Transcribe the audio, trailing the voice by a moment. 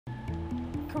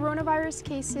Coronavirus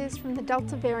cases from the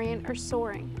Delta variant are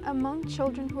soaring among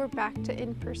children who are back to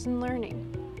in-person learning.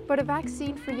 But a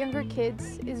vaccine for younger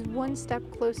kids is one step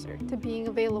closer to being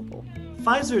available.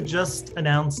 Pfizer just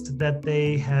announced that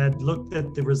they had looked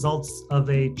at the results of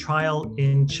a trial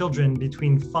in children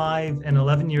between 5 and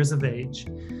 11 years of age,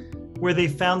 where they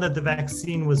found that the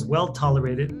vaccine was well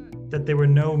tolerated, that there were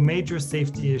no major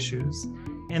safety issues,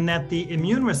 and that the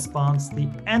immune response, the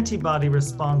antibody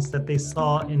response that they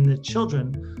saw in the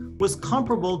children, was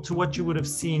comparable to what you would have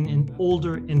seen in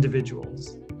older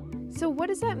individuals. So what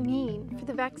does that mean for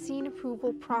the vaccine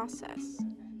approval process?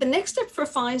 The next step for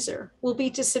Pfizer will be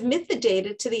to submit the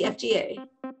data to the FDA.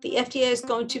 The FDA is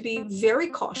going to be very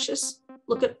cautious,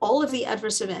 look at all of the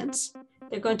adverse events.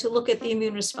 They're going to look at the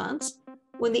immune response.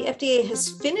 When the FDA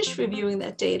has finished reviewing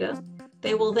that data,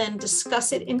 they will then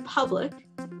discuss it in public.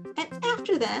 And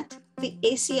after that, the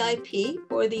ACIP,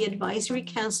 or the Advisory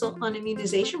Council on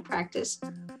Immunization Practice,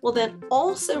 will then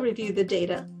also review the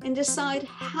data and decide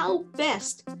how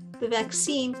best the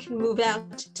vaccine can move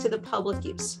out to the public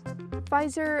use.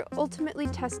 Pfizer ultimately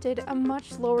tested a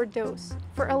much lower dose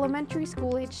for elementary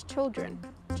school-aged children,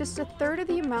 just a third of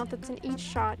the amount that's in each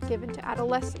shot given to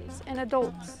adolescents and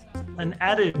adults. An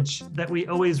adage that we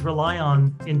always rely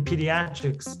on in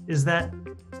pediatrics is that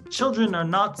children are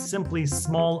not simply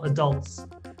small adults.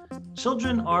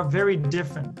 Children are very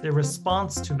different. Their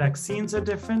response to vaccines are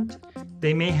different.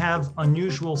 They may have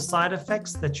unusual side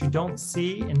effects that you don't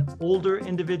see in older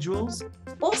individuals.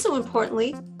 Also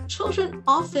importantly, children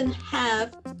often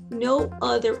have no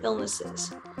other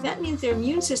illnesses. That means their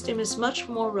immune system is much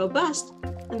more robust,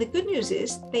 and the good news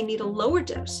is they need a lower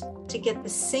dose to get the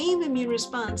same immune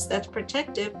response that's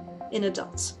protective in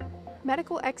adults.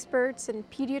 Medical experts and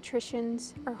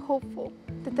pediatricians are hopeful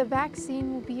that the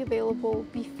vaccine will be available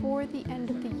before the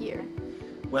end of the year.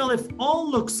 Well, if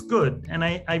all looks good, and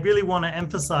I really want to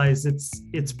emphasize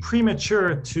it's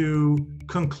premature to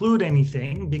conclude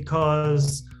anything,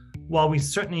 because while we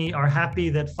certainly are happy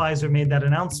that Pfizer made that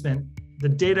announcement, the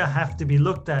data have to be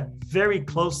looked at very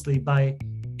closely by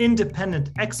independent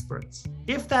experts.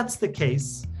 If that's the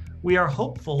case, we are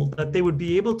hopeful that they would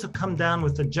be able to come down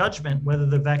with a judgment whether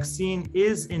the vaccine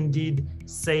is indeed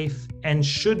safe and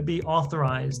should be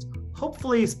authorized,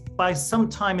 hopefully by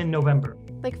sometime in November.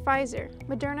 Like Pfizer,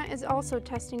 Moderna is also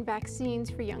testing vaccines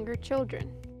for younger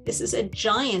children. This is a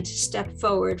giant step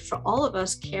forward for all of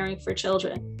us caring for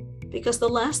children, because the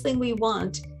last thing we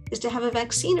want is to have a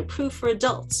vaccine approved for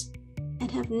adults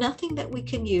and have nothing that we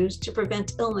can use to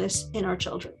prevent illness in our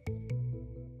children.